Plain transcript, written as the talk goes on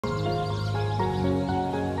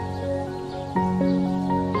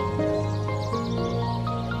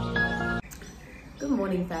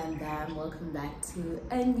morning fam, welcome back to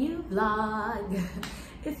a new vlog.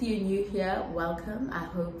 If you're new here, welcome. I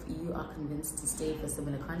hope you are convinced to stay for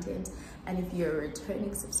similar content, and if you're a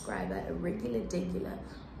returning subscriber, a regular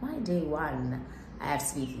my day one, I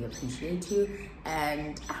absolutely appreciate you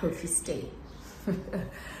and I hope you stay.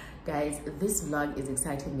 Guys, this vlog is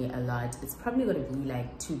exciting me a lot. It's probably going to be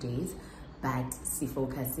like 2 days, but si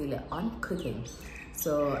focus on cooking.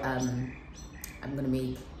 So I'm gonna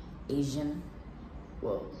make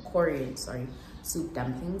Korean soup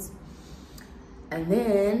dumplings, and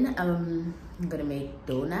then I'm gonna make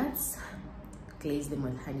donuts, glaze them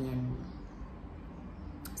with honey and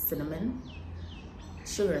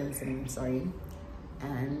sugar and cinnamon,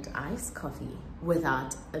 and iced coffee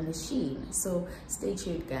without a machine. So stay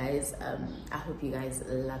tuned, guys. I hope you guys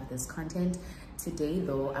love this content. Today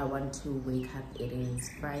though, I want to wake up. It is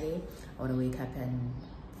Friday. I want to wake up and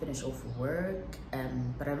finish off work,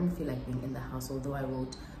 but I don't feel like being in the house. Although I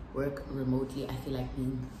won't work remotely, I feel like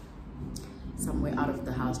being somewhere out of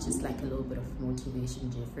the house, just like a little bit of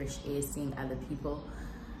motivation, fresh air, seeing other people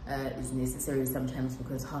is necessary sometimes,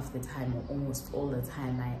 because half the time or almost all the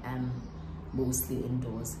time I am mostly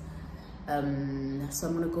indoors. So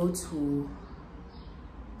I'm gonna go to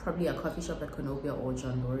probably a coffee shop at Konopia or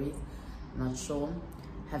John Dory's, not sure,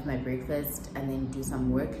 have my breakfast and then do some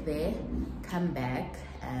work there, come back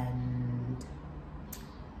and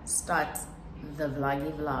start the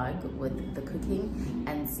vlog with the cooking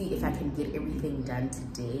and see if I can get everything done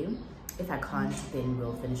today. If I can't, then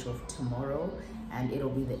we'll finish off tomorrow and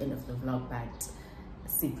it'll be the end of the vlog. But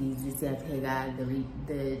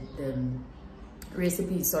the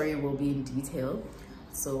recipe will be in detail.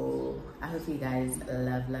 So I hope you guys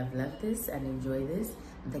love this and enjoy this.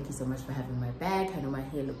 And thank you so much for having my back. I know my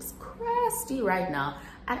hair looks crusty right now.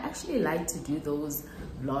 I'd actually like to do those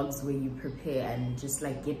vlogs where you prepare and just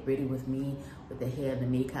like get ready with me with the hair and the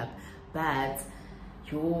makeup, but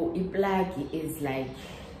your black is like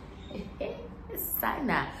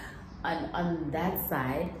sana on that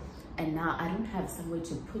side, and now I don't have somewhere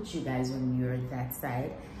to put you guys when you're that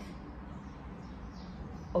side.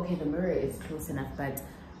 Okay, the mirror is close enough, but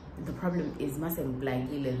the problem is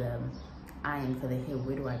the iron for the hair.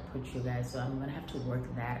 Where do I put you guys? So I'm gonna have to work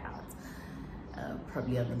that out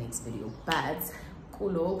probably on the next video. But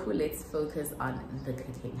cool, let's focus on the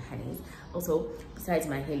cooking, honeys. Also, besides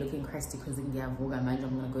my hair looking crusty because I'm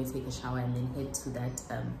gonna go take a shower and then head to that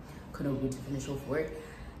Konobu to finish off work.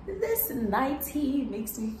 This nightie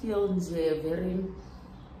makes me feel very,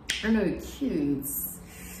 I don't know, cute,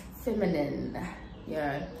 feminine,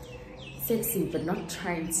 yeah, sexy, but not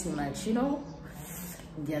trying too much, you know.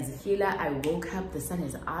 I woke up, the sun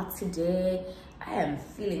is out today. I am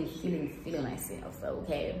feeling myself,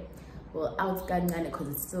 okay. Well, out because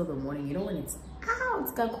it's still the morning. You know, when it's out,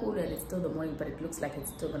 it's got cooler and it's still the morning, but it looks like it's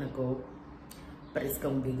still gonna go, but it's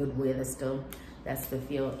gonna be good weather still. That's the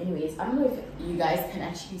feel. Anyways, I don't know if you guys can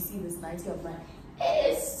actually see this nightie of mine.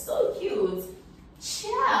 It is so cute,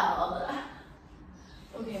 child.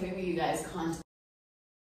 Okay, maybe you guys can't.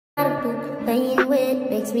 Playing with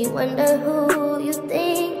makes me wonder who you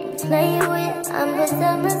think you're playing with. I'm gonna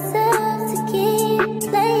tell myself to keep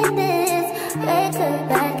playing this record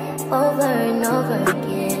back over and over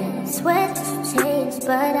again. Sweat change,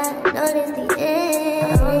 but I noticed the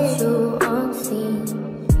end. I want you on scene.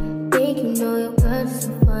 Think you know your girl's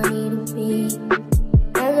so funny to me.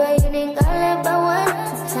 That's why you didn't call it but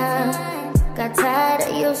one time. Got tired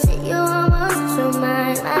of your shit, you almost your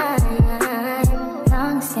mind.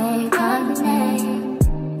 Say call your name.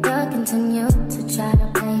 You'll continue to try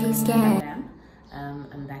to play these games.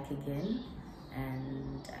 I'm back again,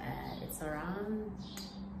 and it's around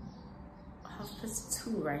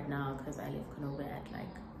 2:30 right now because I left Konobe at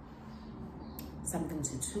like something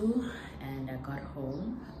to 2, and I got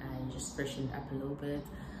home. I just freshened up a little bit,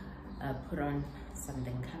 put on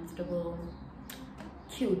something comfortable,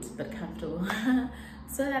 cute but comfortable,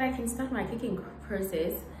 so that I can start my cooking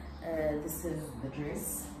process. This is the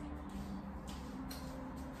dress.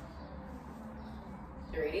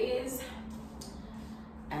 There it is.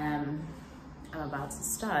 I'm about to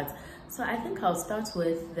start. So I think I'll start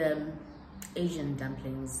with the Asian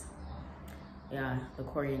dumplings. Yeah, the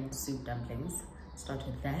Korean soup dumplings. Start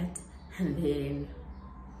with that, and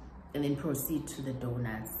then proceed to the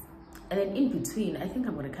donuts. And then in between, I think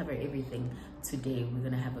I'm gonna cover everything today. We're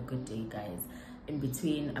gonna have a good day, guys. In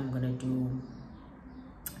between, I'm gonna do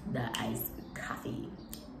the iced coffee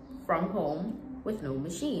from home with no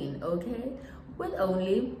machine, okay, with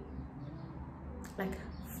only like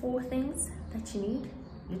 4 things that you need.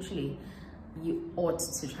 Literally, you ought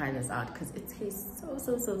to try this out because it tastes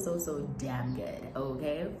so damn good,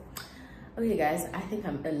 okay. Okay guys, I think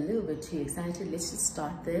I'm a little bit too excited. Let's just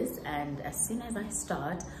start this, and as soon as I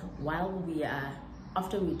start,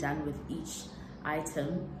 after we're done with each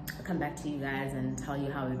item, I'll come back to you guys and tell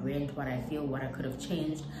you how it went, what I feel, what I could have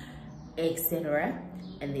changed, etc.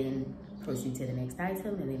 And then proceed to the next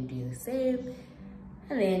item and then do the same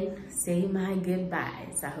and then say my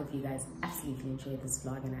goodbyes. I hope you guys absolutely enjoyed this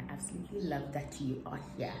vlog, and I absolutely love that you are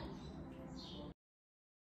here.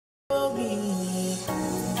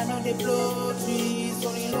 I know they blow trees,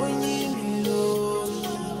 only lonely below.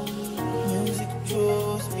 Music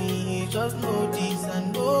chose me, just know this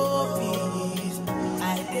and know peace.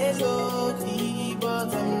 I get lonely,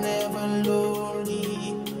 but I'm never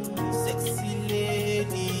lonely. Sexy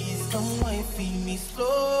ladies, come and feel me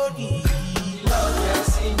slowly. Love, I've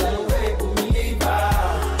seen that way, put me leave. I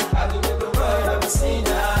do the world, I've seen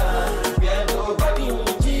that. We are nobody who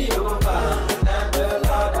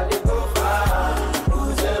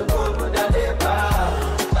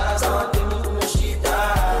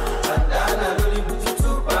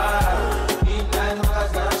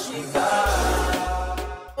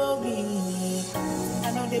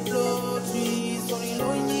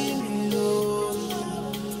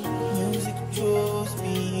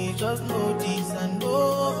just know this and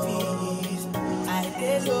know peace. I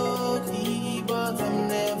get lonely, but I'm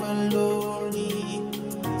never lonely.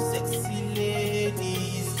 Sexy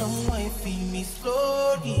ladies, come and feel me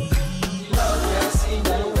slowly. Love, I've seen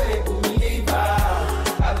that way, put me leave. I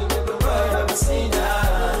do the world, I've seen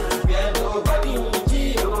that. We are nobody who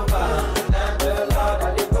Jehovah. And I'm the Lord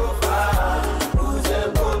that they go far. Who's the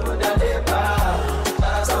bold, but that they bar.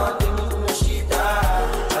 That's all they move no shit.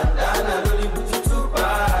 And then I really put it too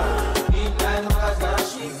far.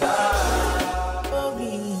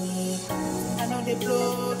 I know they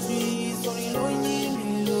blow trees, only lonely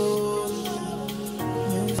below.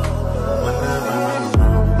 Whenever I'm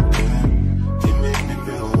alone, you make me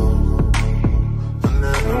feel low.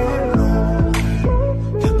 Whenever I'm alone,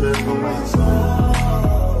 you're there for my soul.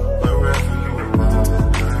 Wherever you are,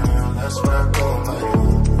 girl, that's where I call my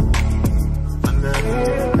own. Whenever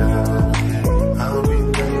you're down, I'll be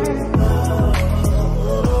there.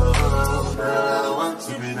 Girl, I want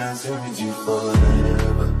to be dancing with you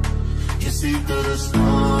forever. You see through the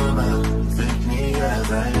storm, take me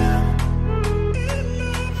as I am.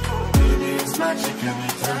 Baby, it's magic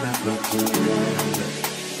every time I look together.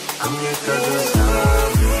 I'm here 'cause it's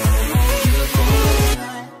time.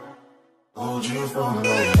 Hold you for my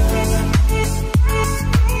life.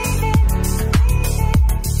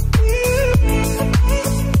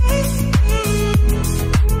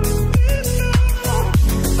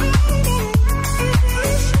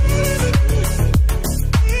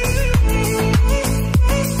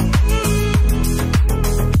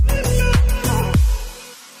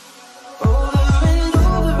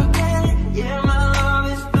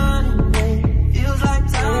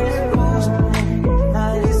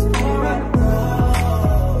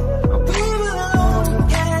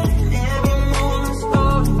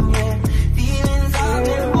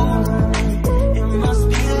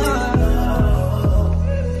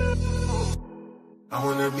 I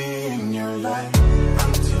wanna be in your life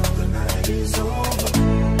until the night is over.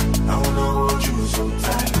 I wanna hold you so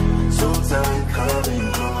tight, coming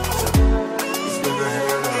closer. It's been a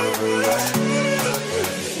hell of a ride, every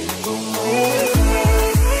single moment.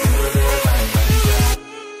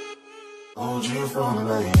 Hold you for my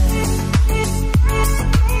life.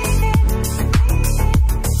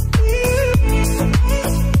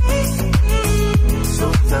 So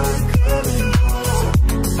tight, coming closer.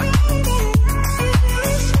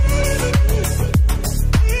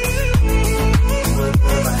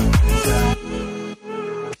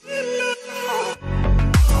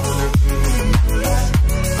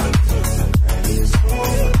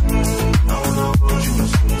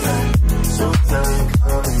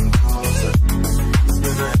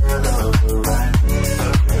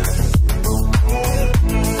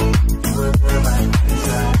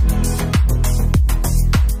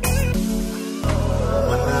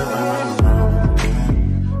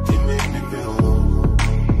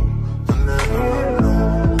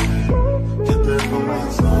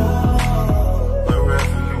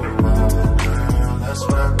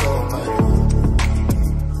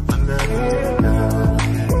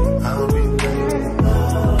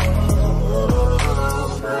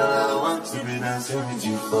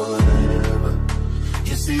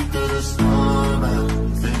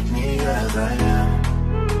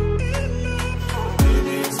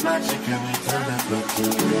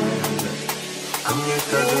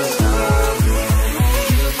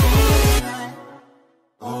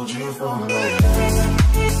 Hold you for my life.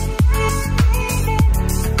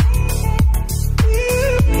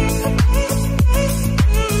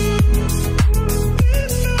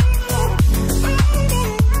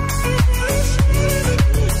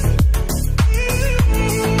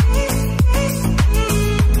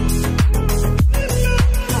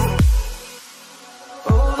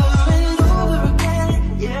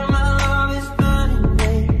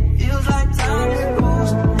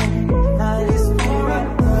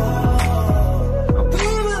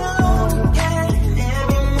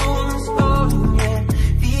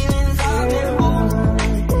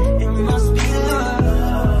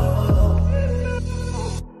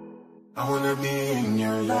 wanna be in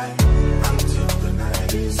your life until the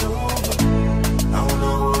night is over. I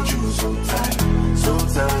wanna hold you so tight,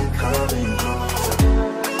 coming closer.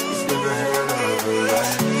 It's been a hell of a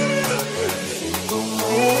ride, but everything gon'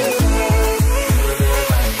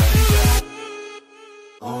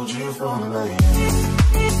 hold you for life.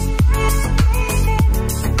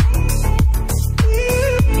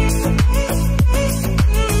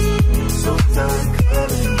 So tight,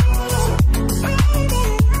 coming closer.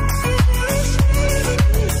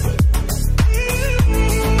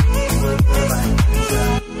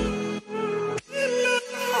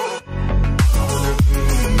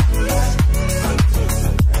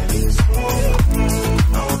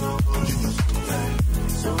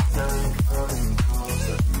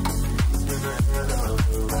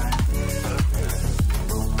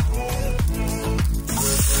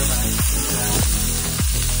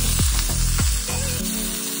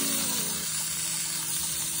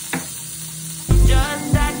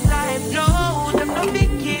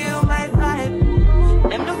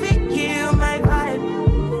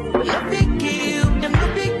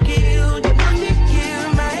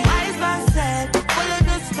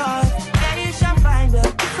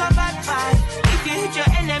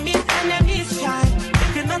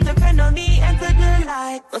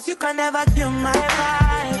 You can never kill my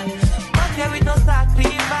vibe, but there is no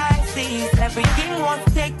sacrifices. Everything was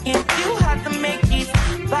taken, you had to make it.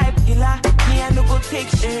 Vibe killer, me and no go take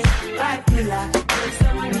shit. Vibe killer.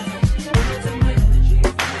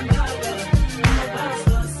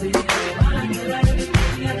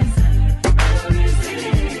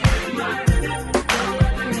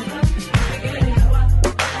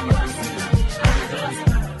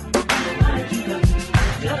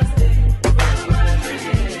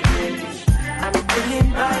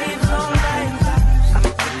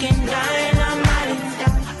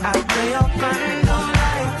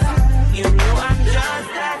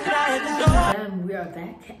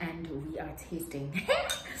 Tasting.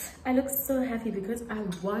 I look so happy because I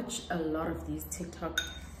watch a lot of these TikTok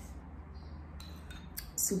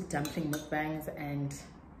soup dumpling mukbangs, and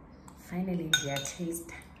finally I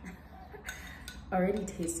taste already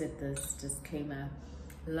tasted this. Disclaimer,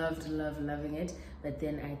 loving it, but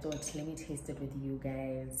then I thought, let me taste it with you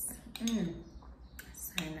guys.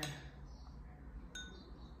 Sana.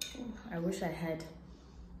 I wish I had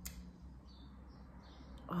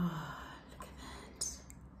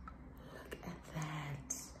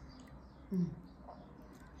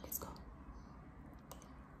let's go.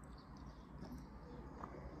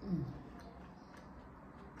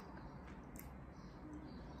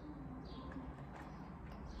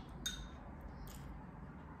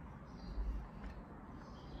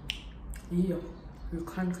 Yeah, you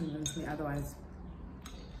can't convince me otherwise.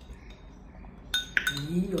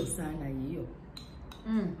 Yo, sana, yo.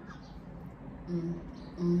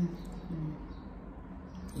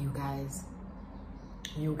 You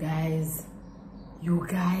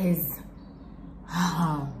guys.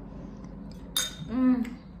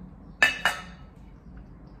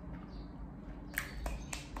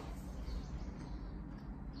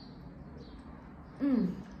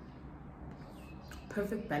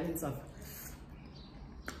 Perfect balance of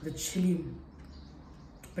the chili,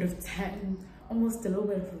 bit of tang, almost a little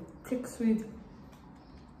bit of a quick sweet.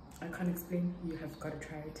 I can't explain. You have got to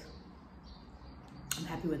try it. I'm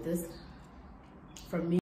happy with this. From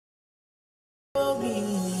me.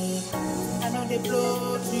 I know they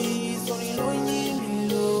blow trees, only lonely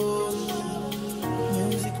below.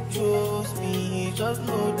 Music chose me, just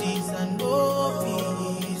know this and know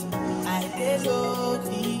peace. I did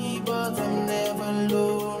lonely, but I'm never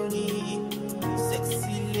lonely.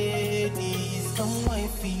 Sexy ladies, come and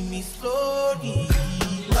feel me slowly.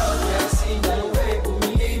 Love me, I see the way to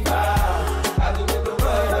me live. I do the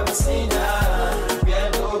word I've seen. We are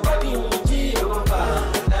nobody who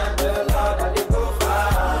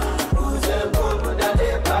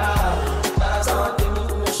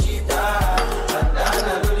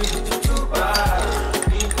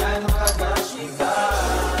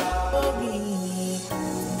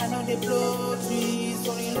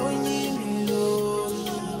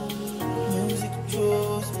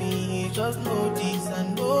just know this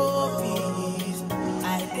and know peace. I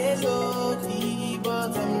did lonely,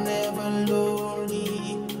 but I'm never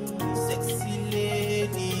lonely. Sexy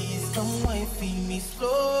ladies, come and feel me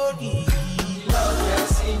slowly. Love me, I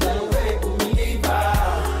see the way to me live.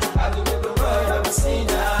 I do the word I'm seen.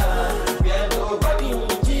 We are nobody who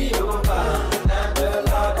Jehovah. And the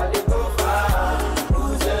Lord that they go far.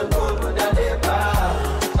 Who's the bold that they bar?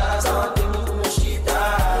 That's all they need to shit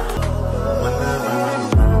Whenever I'm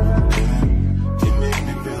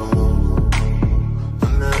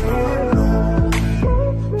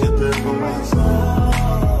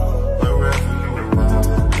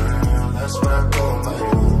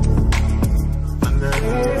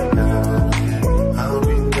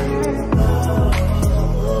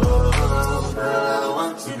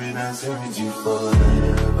be dancing with you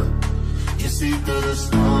forever. You see through the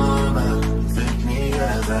storm, you take me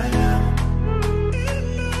as I am.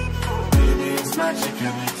 Baby, it's magic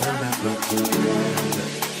every time that we're together.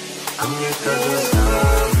 Come here, 'cause it's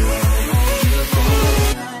love.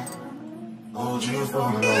 Hold you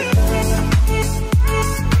for life.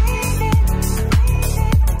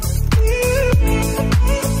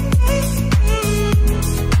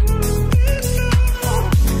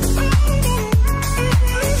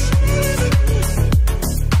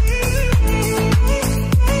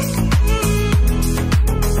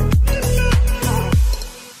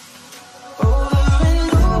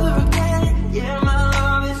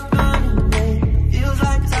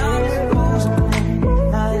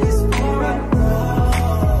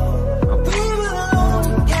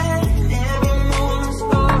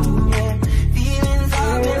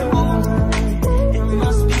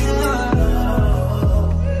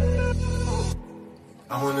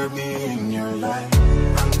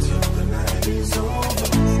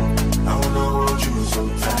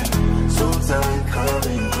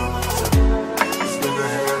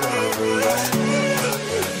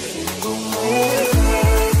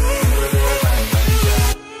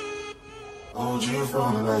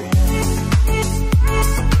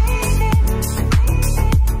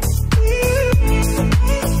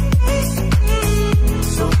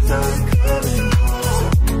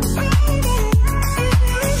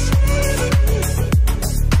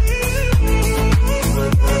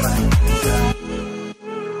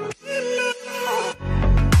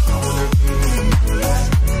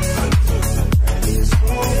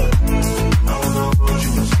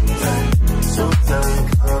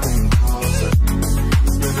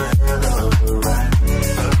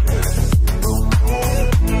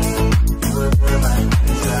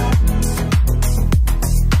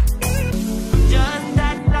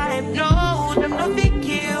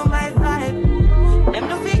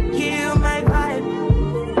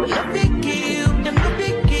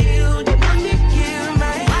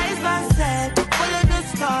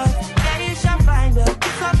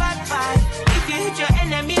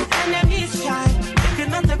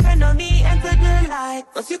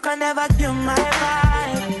 You can never kill my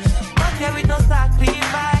vibe. But there is no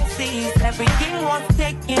sacrifices. Everything was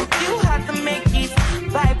taken, you had to make it.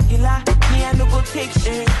 Vibe killer, me I no go take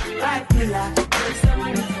shit. Vibe killer.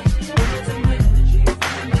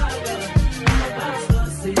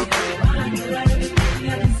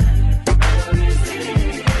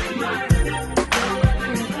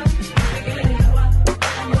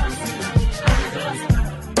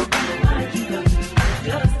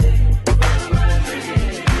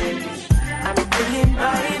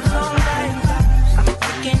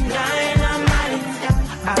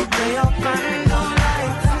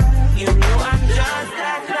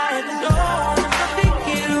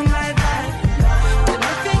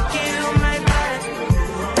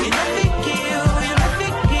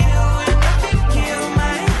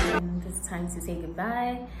 To say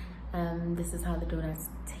goodbye. This is how the donuts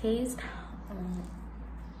taste.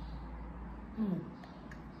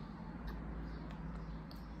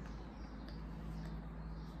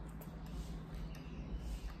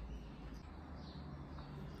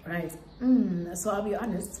 Right. So I'll be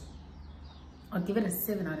honest, I'll give it a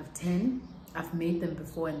 7 out of 10. I've made them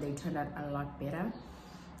before and they turned out a lot better.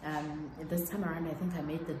 This time around I think I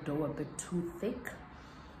made the dough a bit too thick.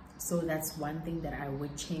 So that's one thing that I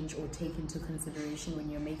would change or take into consideration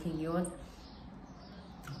when you're making yours.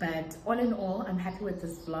 But all in all, I'm happy with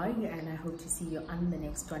this vlog and I hope to see you on the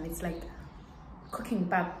next one. It's like cooking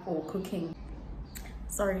pap or cooking.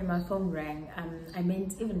 Sorry, my phone rang. I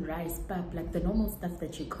meant even rice pap, like the normal stuff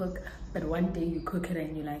that you cook, but one day you cook it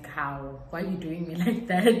and you're like, how? Why are you doing me like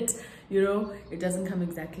that? You know, it doesn't come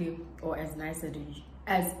exactly or as nice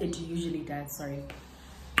as it usually does, sorry.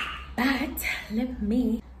 But let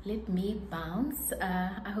me bounce.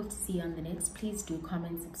 I hope to see you on the next. Please do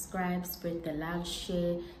comment, subscribe, spread the love,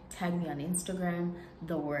 share, tag me on Instagram,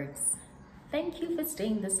 the works. Thank you for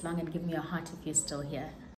staying this long and give me a heart if you're still here.